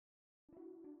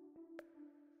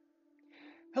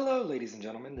Hello, ladies and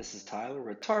gentlemen. This is Tyler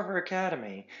with Tarver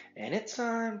Academy, and it's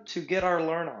time to get our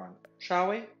learn on, shall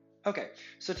we? Okay,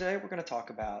 so today we're going to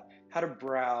talk about how to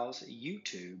browse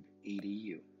YouTube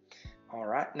EDU. All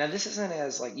right, now this isn't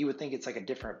as like you would think it's like a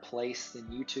different place than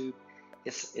YouTube.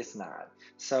 It's not.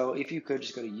 So if you could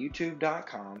just go to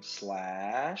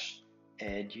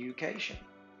youtube.com/education.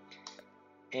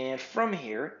 And from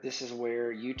here, this is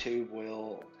where YouTube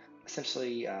will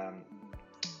essentially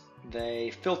they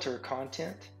filter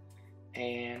content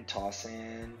and toss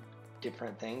in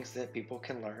different things that people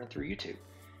can learn through YouTube.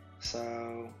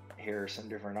 So here are some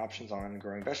different options on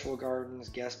growing vegetable gardens,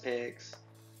 guest picks,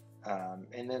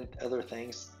 and then other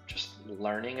things, just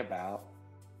learning about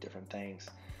different things.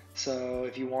 So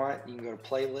if you want, you can go to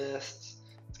playlists.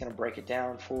 It's going to break it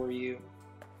down for you.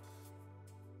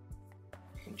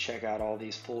 You can check out all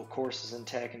these full courses in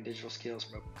tech and digital skills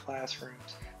from open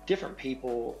classrooms. Different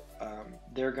people,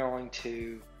 they're going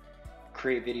to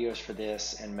create videos for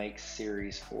this and make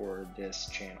series for this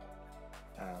channel.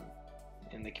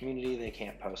 In the community, they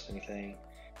can't post anything.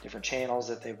 Different channels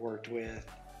that they've worked with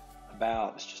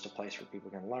about. It's just a place where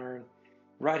people can learn.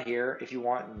 Right here, if you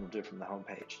want, and we'll do it from the home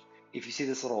page. If you see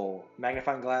this little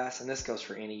magnifying glass, and this goes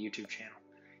for any YouTube channel,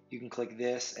 you can click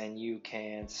this and you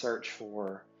can search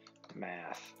for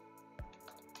math.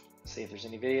 See if there's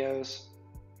any videos.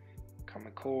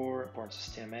 Common Core, Importance of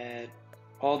STEM Ed,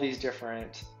 all these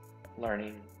different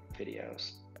learning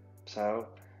videos. So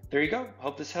there you go.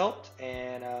 Hope this helped,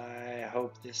 and I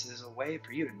hope this is a way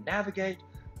for you to navigate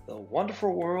the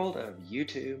wonderful world of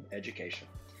YouTube education.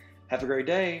 Have a great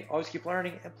day. Always keep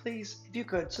learning, and please, if you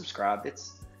could, subscribe.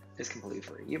 It's completely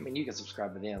free. I mean, you can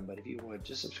subscribe to them, but if you would,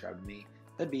 just subscribe to me.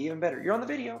 That'd be even better. You're on the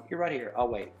video. You're right here. I'll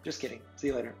wait. Just kidding. See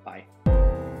you later. Bye.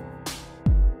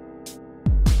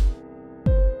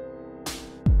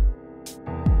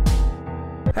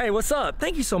 Hey, what's up?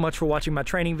 Thank you so much for watching my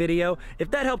training video.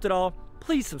 If that helped at all,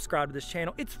 please subscribe to this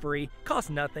channel. It's free, costs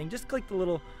nothing. Just click the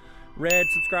little red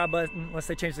subscribe button unless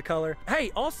they change the color. Hey,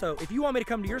 also, if you want me to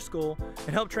come to your school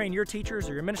and help train your teachers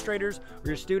or your administrators or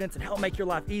your students and help make your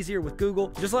life easier with Google,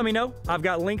 just let me know. I've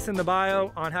got links in the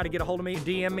bio on how to get a hold of me.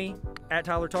 DM me at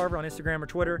Tyler Tarver on Instagram or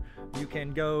Twitter. You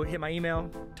can go hit my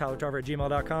email,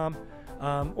 tylertarver@gmail.com,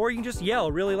 or you can just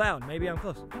yell really loud. Maybe I'm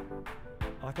close.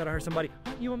 Oh, I thought I heard somebody.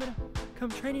 You want me to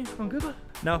come train you on Google?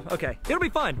 No? Okay. It'll be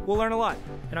fun. We'll learn a lot.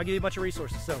 And I'll give you a bunch of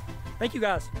resources. So, thank you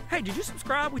guys. Hey, did you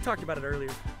subscribe? We talked about it earlier.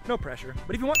 No pressure.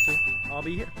 But if you want to, I'll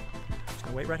be here. Just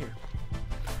gonna wait right here.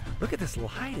 Look at this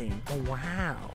lighting. Oh, wow.